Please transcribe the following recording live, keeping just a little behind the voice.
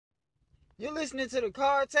You're listening to the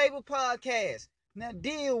Card Table Podcast. Now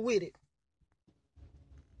deal with it.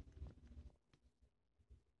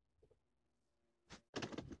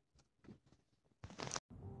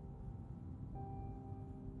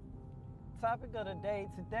 Topic of the day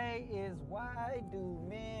today is, why do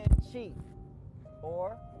men cheat?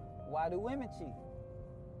 Or why do women cheat?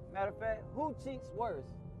 Matter of fact, who cheats worse?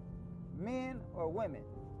 Men or women?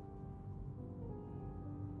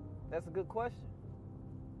 That's a good question.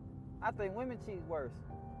 I think women cheat worse.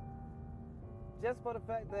 Just for the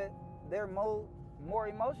fact that they're more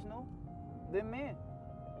emotional than men.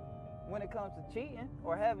 When it comes to cheating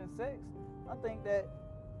or having sex, I think that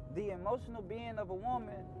the emotional being of a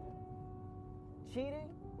woman cheating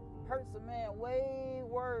hurts a man way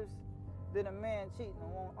worse than a man cheating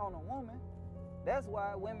on a woman. That's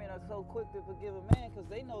why women are so quick to forgive a man, because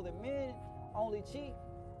they know that men only cheat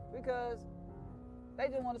because they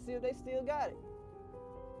just want to see if they still got it.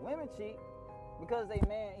 Women cheat because they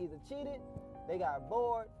man either cheated, they got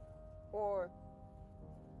bored, or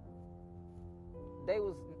they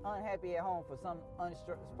was unhappy at home for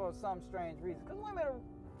some strange reason. Because women are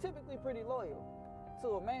typically pretty loyal to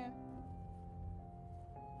a man,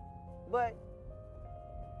 but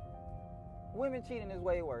women cheating is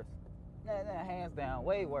way worse. Hands down,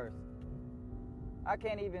 way worse. I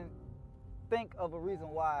can't even think of a reason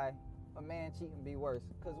why a man cheating be worse.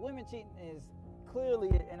 Because women cheating is clearly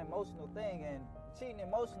an emotional thing, and cheating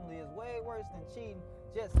emotionally is way worse than cheating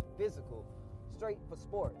just physical, straight for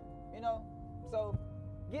sport. So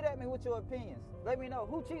get at me with your opinions. Let me know,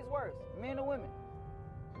 who cheats worse, men or women?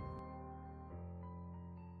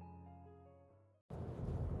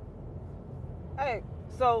 Hey,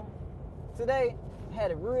 so today I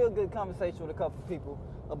had a real good conversation with a couple people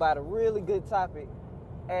about a really good topic,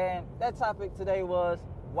 and that topic today was,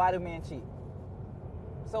 why do men cheat?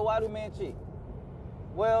 So why do men cheat?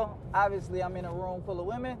 Well, obviously I'm in a room full of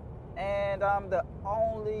women, and I'm the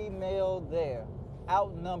only male there,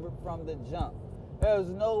 outnumbered from the jump. There's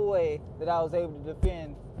no way that I was able to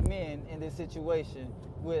defend men in this situation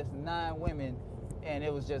with 9 women, and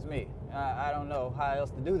it was just me. I don't know how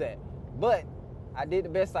else to do that. But I did the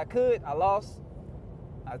best I could. I lost.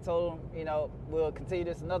 I told them, we'll continue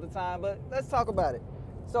this another time, but let's talk about it.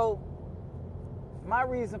 So, my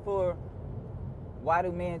reason for why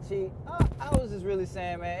do men cheat, I was just really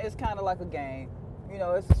saying, man, it's kind of like a game.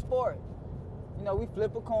 It's a sport. We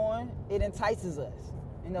flip a coin. It entices us.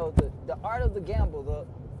 The art of the gamble,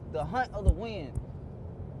 the hunt of the wind,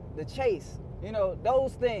 the chase,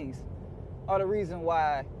 those things are the reason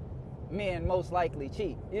why men most likely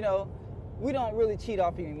cheat. We don't really cheat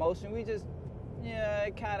off of emotion. We just,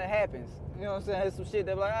 it kind of happens. You know what I'm saying? There's some shit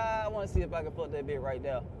that like, I want to see if I can fuck that bitch right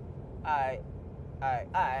now. I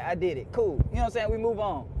did it. Cool. You know what I'm saying? We move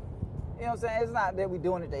on. You know what I'm saying? It's not that we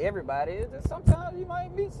doing it to everybody. It's just sometimes you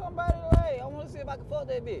might meet somebody like, hey, I want to see if I can fuck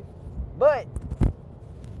that bitch. But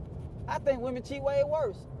I think women cheat way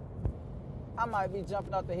worse. I might be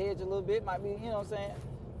jumping off the hedge a little bit. Might be, a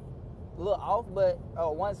little off, but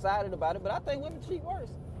one-sided about it. But I think women cheat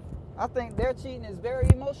worse. I think their cheating is very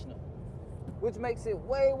emotional, which makes it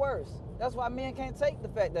way worse. That's why men can't take the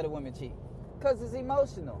fact that a woman cheat, because it's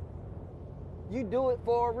emotional. You do it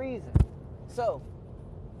for a reason. So,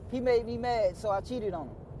 he made me mad, so I cheated on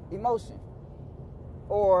him. Emotion.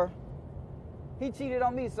 Or, he cheated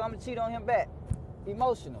on me, so I'm going to cheat on him back.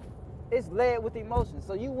 Emotional. It's led with emotion.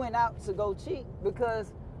 So you went out to go cheat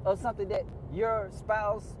because of something that your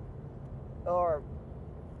spouse or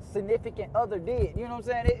significant other did. You know what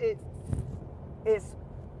I'm saying? It's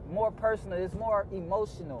more personal. It's more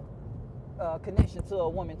emotional connection to a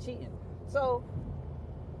woman cheating. So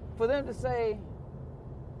for them to say,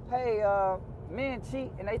 hey, men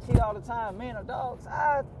cheat and they cheat all the time, men are dogs,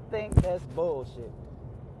 I think that's bullshit.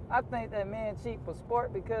 I think that men cheat for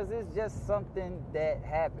sport because it's just something that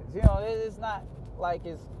happens. It's not like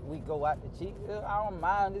we go out to cheat. Our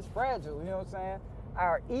mind is fragile, you know what I'm saying?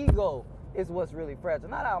 Our ego is what's really fragile.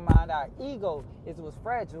 Not our mind, our ego is what's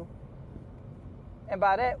fragile. And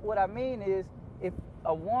by that, what I mean is, if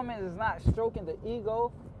a woman is not stroking the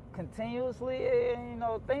ego continuously,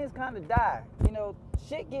 things kind of die.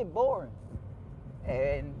 Shit get boring.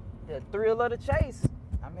 And the thrill of the chase,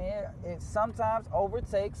 it sometimes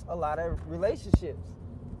overtakes a lot of relationships.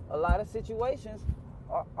 A lot of situations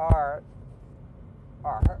are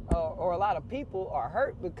or a lot of people are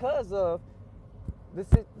hurt because of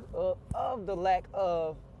the lack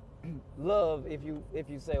of love, if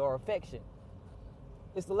you say, or affection.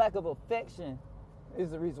 It's the lack of affection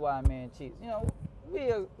is the reason why a man cheats.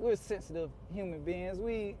 We're sensitive human beings.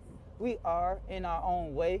 We are in our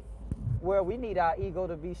own way, where we need our ego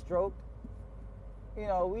to be stroked.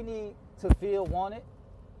 we need to feel wanted.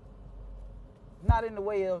 Not in the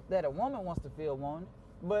way that a woman wants to feel wanted,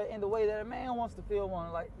 but in the way that a man wants to feel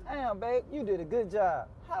wanted. Like, damn, babe, you did a good job.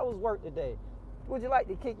 How was work today? Would you like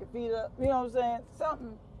to kick your feet up? You know what I'm saying?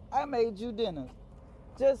 Something, I made you dinner.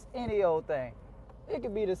 Just any old thing. It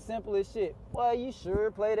could be the simplest shit. Well, you sure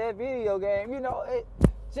play that video game.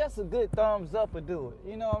 Just a good thumbs up would do it.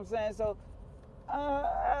 You know what I'm saying? So,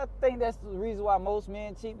 I think that's the reason why most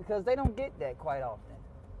men cheat, because they don't get that quite often.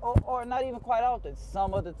 Or not even quite often,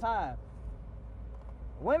 some of the time.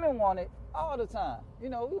 Women want it all the time.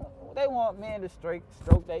 They want men to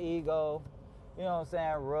stroke their ego, you know what I'm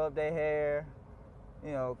saying, rub their hair,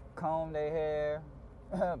 comb their hair,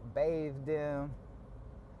 bathe them,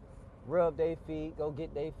 rub their feet, go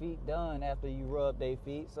get their feet done after you rub their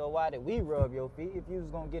feet. So why did we rub your feet if you was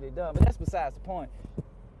going to get it done? But that's besides the point.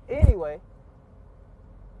 Anyway,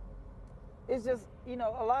 it's just, a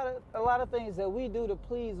lot of things that we do to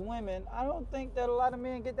please women, I don't think that a lot of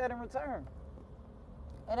men get that in return.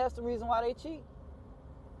 And that's the reason why they cheat.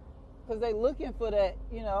 Because they looking for that,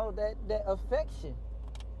 that affection.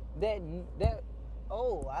 That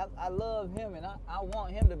I love him and I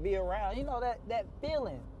want him to be around. That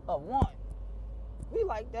feeling of want. We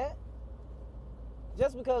like that.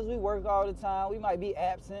 Just because we work all the time, we might be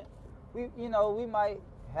absent. We might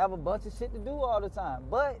have a bunch of shit to do all the time.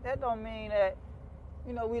 But that don't mean that,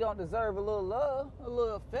 we don't deserve a little love, a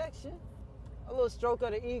little affection, a little stroke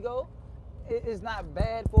of the ego. It's not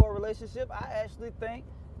bad for a relationship. I actually think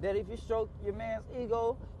that if you stroke your man's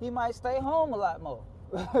ego, he might stay home a lot more.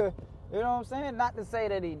 You know what I'm saying? Not to say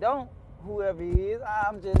that he don't, whoever he is.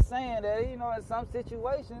 I'm just saying that, in some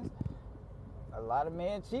situations, a lot of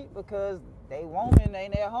men cheat because they woman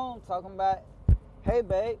ain't at home talking about, hey,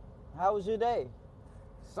 babe, how was your day?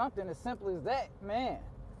 Something as simple as that, man.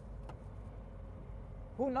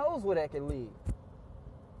 Who knows where that could lead?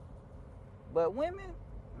 But women,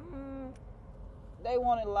 they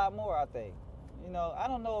want it a lot more, I think. I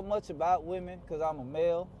don't know much about women because I'm a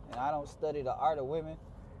male and I don't study the art of women.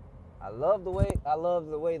 I love the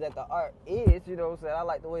way that the art is, you know what I'm saying? I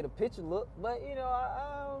like the way the picture look, but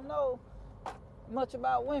I don't know much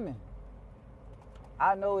about women.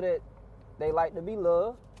 I know that they like to be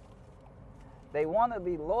loved. They want to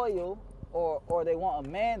be loyal, or they want a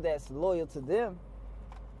man that's loyal to them.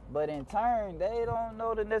 But in turn, they don't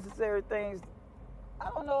know the necessary things. I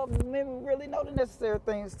don't know if men really know the necessary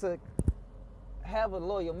things to have a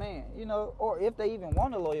loyal man, or if they even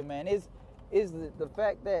want a loyal man. Is the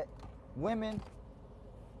fact that women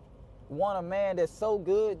want a man that's so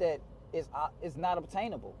good that it's not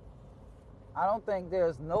obtainable. I don't think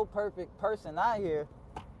there's no perfect person out here,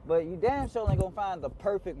 but you damn sure ain't gonna find the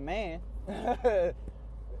perfect man.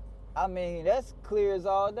 I mean, that's clear as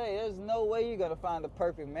all day. There's no way you're gonna find the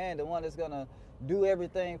perfect man, the one that's gonna do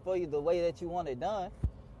everything for you the way that you want it done.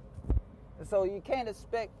 So you can't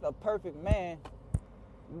expect a perfect man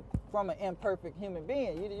from an imperfect human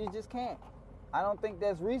being. You just can't. I don't think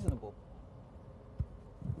that's reasonable.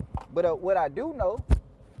 But what I do know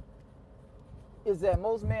is that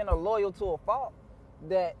most men are loyal to a fault.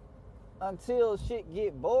 That until shit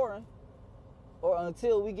get boring, or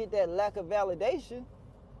until we get that lack of validation,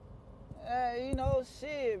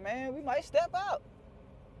 shit, man, we might step out.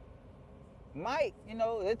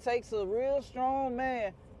 It takes a real strong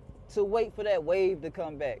man to wait for that wave to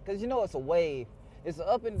come back. Because it's a wave. It's an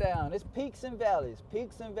up and down. It's peaks and valleys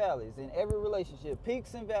in every relationship.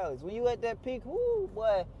 Peaks and valleys. When you at that peak, whoo,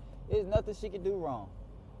 boy, there's nothing she can do wrong.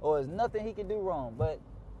 Or there's nothing he can do wrong. But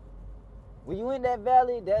when you in that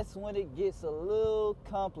valley, that's when it gets a little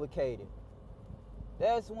complicated.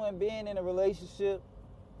 That's when being in a relationship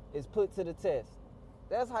is put to the test.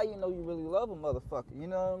 That's how you know you really love a motherfucker. You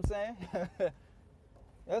know what I'm saying?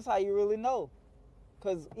 That's how you really know.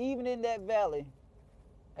 Because even in that valley,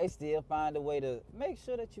 they still find a way to make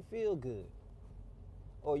sure that you feel good.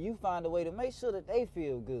 Or you find a way to make sure that they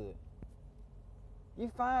feel good.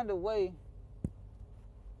 You find a way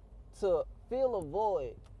to fill a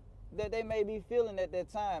void that they may be feeling at that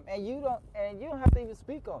time. And you don't have to even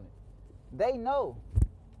speak on it. They know.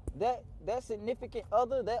 That significant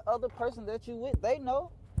other, that other person that you with, they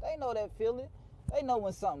know that feeling. They know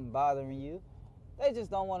when something's bothering you. They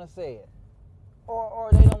just don't want to say it. Or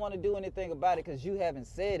they don't want to do anything about it because you haven't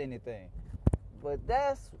said anything. But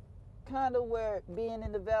that's kind of where being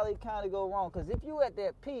in the valley kind of go wrong. Because if you at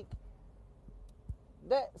that peak,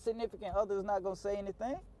 that significant other is not going to say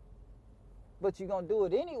anything. But you're going to do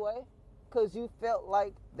it anyway because you felt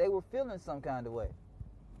like they were feeling some kind of way.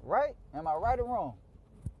 Right? Am I right or wrong?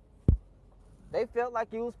 They felt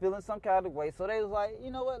like you was feeling some kind of way. So they was like, you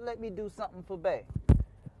know what? Let me do something for Bae.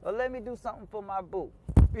 Or let me do something for my boo.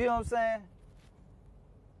 You know what I'm saying?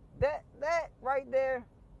 That right there,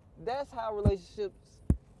 that's how relationships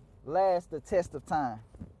last the test of time.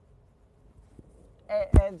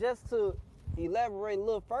 And just to elaborate a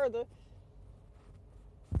little further,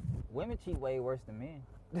 women cheat way worse than men.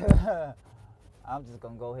 I'm just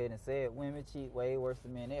going to go ahead and say it. Women cheat way worse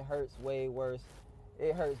than men. It hurts way worse.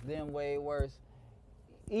 It hurts them way worse.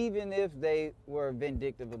 Even if they were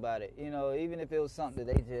vindictive about it. You know, even if it was something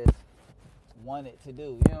that they just wanted to do.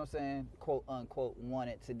 You know what I'm saying? Quote, unquote,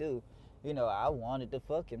 wanted to do. You know, I wanted to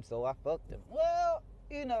fuck him, so I fucked him. Well,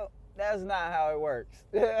 you know, that's not how it works.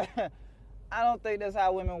 I don't think that's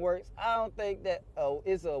how women works. I don't think that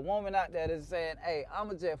it's a woman out there that's saying, hey, I'm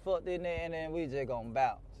going to just fuck this nigga and then we just going to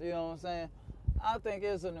bounce. You know what I'm saying? I think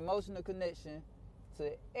it's an emotional connection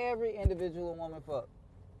to every individual woman fuck.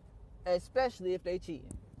 Especially if they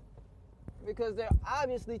cheating. Because they're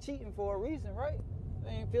obviously cheating for a reason, right? They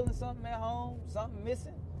ain't feeling something at home, something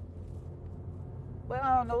missing. But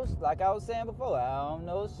I don't know, like I was saying before, I don't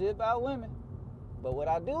know shit about women. But what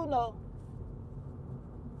I do know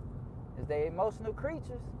is they emotional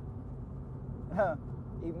creatures.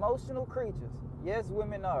 Emotional creatures. Yes,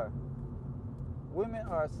 women are. Women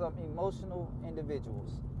are some emotional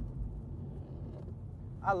individuals.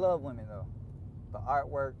 I love women though. The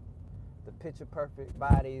artwork, the picture perfect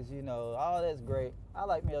bodies, you know, all that's great. I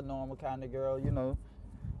like me a normal kind of girl, you know.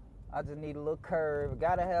 I just need a little curve.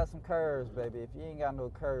 Gotta have some curves, baby. If you ain't got no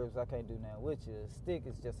curves, I can't do nothing with you. A stick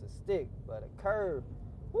is just a stick, but a curve,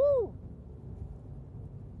 woo!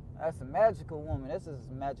 That's a magical woman. That's just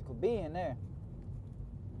a magical being there.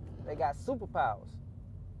 They got superpowers.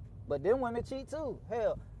 But them women cheat too.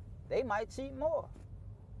 Hell, they might cheat more.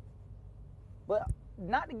 But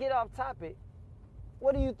not to get off topic,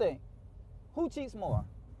 what do you think? Who cheats more?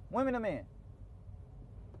 Women or men?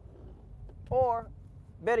 Or,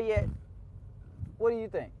 better yet, what do you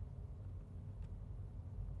think?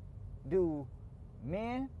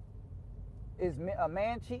 Is a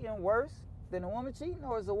man cheating worse than a woman cheating?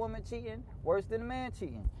 Or is a woman cheating worse than a man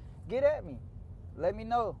cheating? Get at me. Let me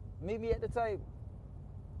know. Meet me at the table.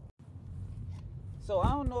 So I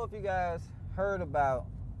don't know if you guys heard about,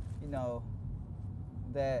 you know,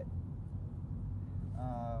 that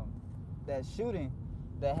shooting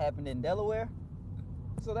that happened in Delaware.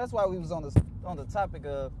 So that's why we was on the topic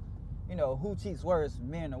of, you know, who cheats worse,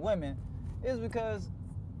 men or women, is because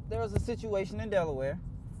there was a situation in Delaware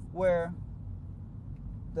where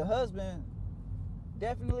the husband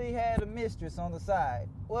definitely had a mistress on the side.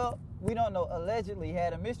 Well, we don't know, allegedly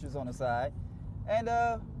had a mistress on the side. And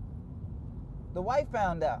the wife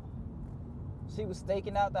found out. She was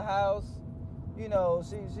staking out the house. You know,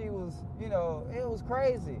 she was, you know, it was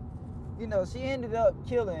crazy. You know, she ended up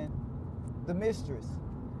killing the mistress.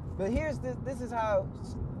 But this is how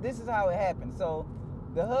it happened. So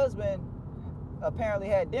the husband apparently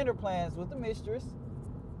had dinner plans with the mistress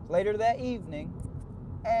later that evening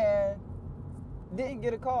and didn't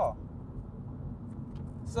get a call.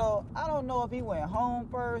 So I don't know if he went home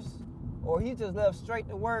first or he just left straight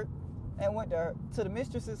to work and went to the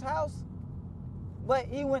mistress's house. But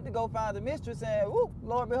he went to go find the mistress and whoop,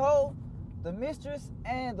 Lord behold, the mistress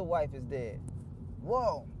and the wife is dead.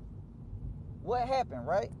 Whoa. What happened,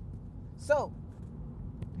 right? So,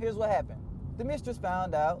 here's what happened. The mistress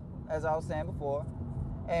found out, as I was saying before,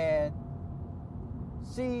 and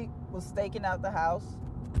she was staking out the house.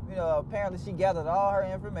 You know, apparently she gathered all her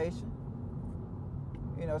information.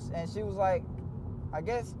 You know, and she was like, I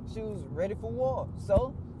guess she was ready for war.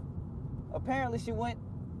 So, apparently she went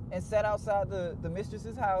and sat outside the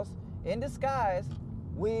mistress's house in disguise,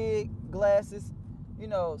 wig, glasses, you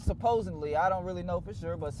know, supposedly, I don't really know for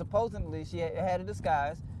sure, but supposedly she had a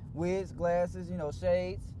disguise, wigs, glasses, you know,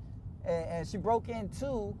 shades, and she broke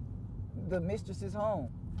into the mistress's home.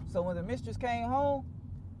 So when the mistress came home,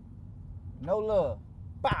 no love,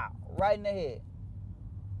 pow, right in the head.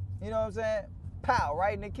 You know what I'm saying? Pow,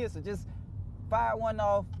 right in the kisser. Just fired one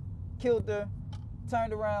off, killed her,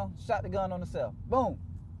 turned around, shot the gun on herself. Boom.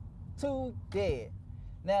 2 dead.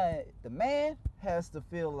 Now, the man has to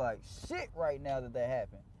feel like shit right now that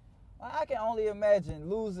happened. I can only imagine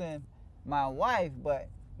losing my wife, but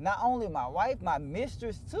not only my wife, my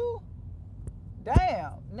mistress too.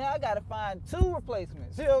 Damn. Now I gotta find 2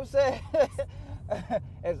 replacements. You know what I'm saying?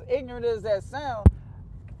 As ignorant as that sounds,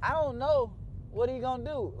 I don't know what he gonna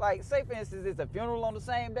do. Like, say for instance, it's a funeral on the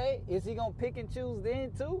same day. Is he gonna pick and choose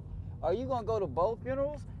then too? Are you gonna go to both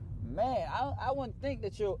funerals? Man, I wouldn't think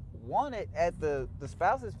that you're wanted at the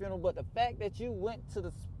spouse's funeral, but the fact that you went to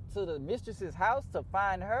the mistress's house to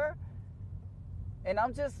find her, And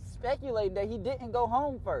I'm just speculating that he didn't go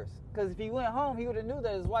home first. Because if he went home, he would have knew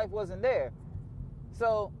that his wife wasn't there.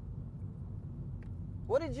 So,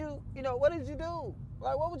 what did you do?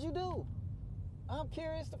 Like, what would you do? I'm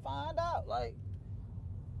curious to find out. Like,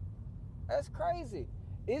 that's crazy.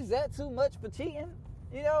 Is that too much for cheating?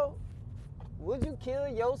 Would you kill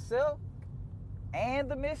yourself and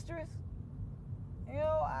the mistress?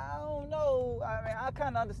 I don't know. I mean, I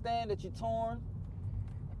kind of understand that you're torn.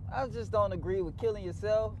 I just don't agree with killing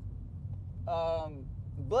yourself.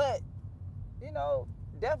 But,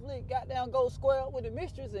 definitely goddamn go square up with the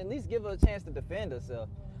mistress and at least give her a chance to defend herself.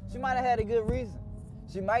 She might have had a good reason.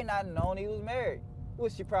 She might not have known he was married,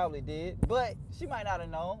 which she probably did, but she might not have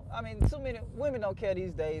known. I mean, too many women don't care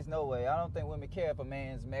these days, no way. I don't think women care if a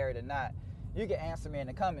man's married or not. You can answer me in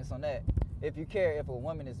the comments on that. If you care if a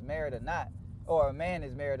woman is married or not, or a man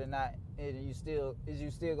is married or not, and is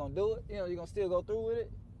you still gonna do it? You're gonna still go through with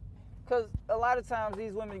it? Because a lot of times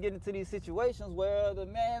these women get into these situations where the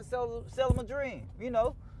man sell them a dream.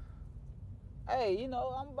 Hey,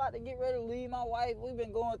 I'm about to get ready to leave my wife. We've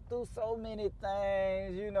been going through so many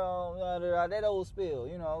things, that old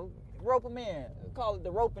spill, rope them in. Call it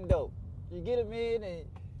the roping dope. You get them in and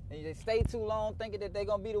they stay too long thinking that they're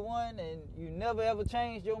going to be the one, and you never ever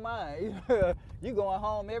changed your mind. You going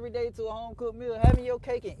home every day to a home-cooked meal, having your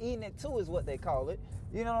cake and eating it too is what they call it.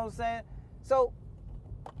 You know what I'm saying? So,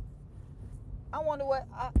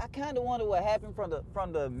 I kind of wonder what happened from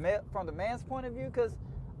the man's point of view, because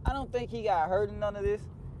I don't think he got hurt in none of this,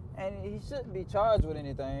 and he shouldn't be charged with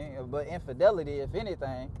anything but infidelity, if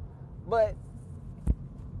anything. But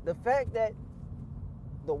the fact that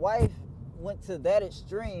the wife went to that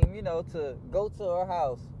extreme, to go to her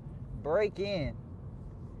house, break in,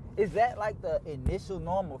 is that like the initial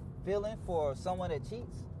normal feeling for someone that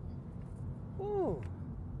cheats? Ooh,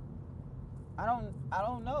 I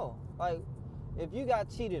don't know. Like, if you got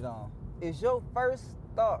cheated on, is your first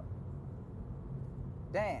thought,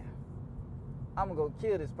 damn, I'm gonna go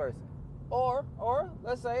kill this person? Or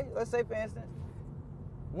let's say for instance,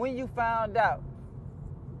 when you found out,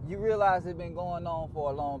 you realize it's been going on for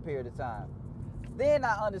a long period of time. Then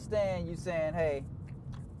I understand you saying, hey,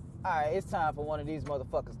 all right, it's time for one of these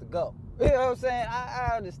motherfuckers to go. You know what I'm saying?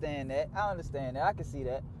 I understand that. I can see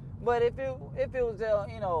that. But if it was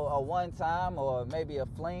a one time or maybe a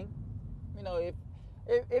fling,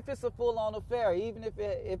 if it's a full-on affair, even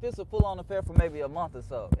if it's a full-on affair for maybe a month or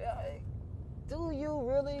so, do you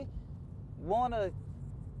really want to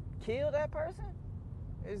kill that person?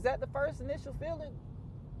 Is that the first initial feeling?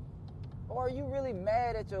 Or are you really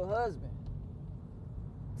mad at your husband?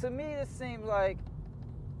 To me, it seems like,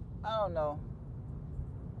 I don't know.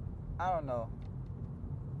 I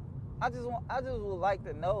just would like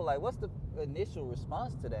to know, like, what's the initial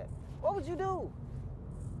response to that? What would you do?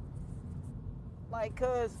 Like,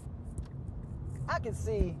 cause I can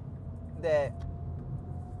see that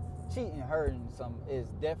cheating is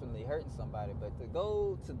definitely hurting somebody, but to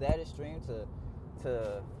go to that extreme,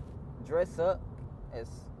 to dress up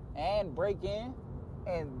and break in,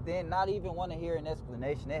 and then not even want to hear an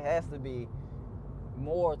explanation. There has to be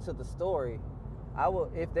more to the story.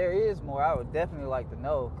 If there is more, I would definitely like to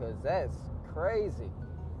know, because that's crazy.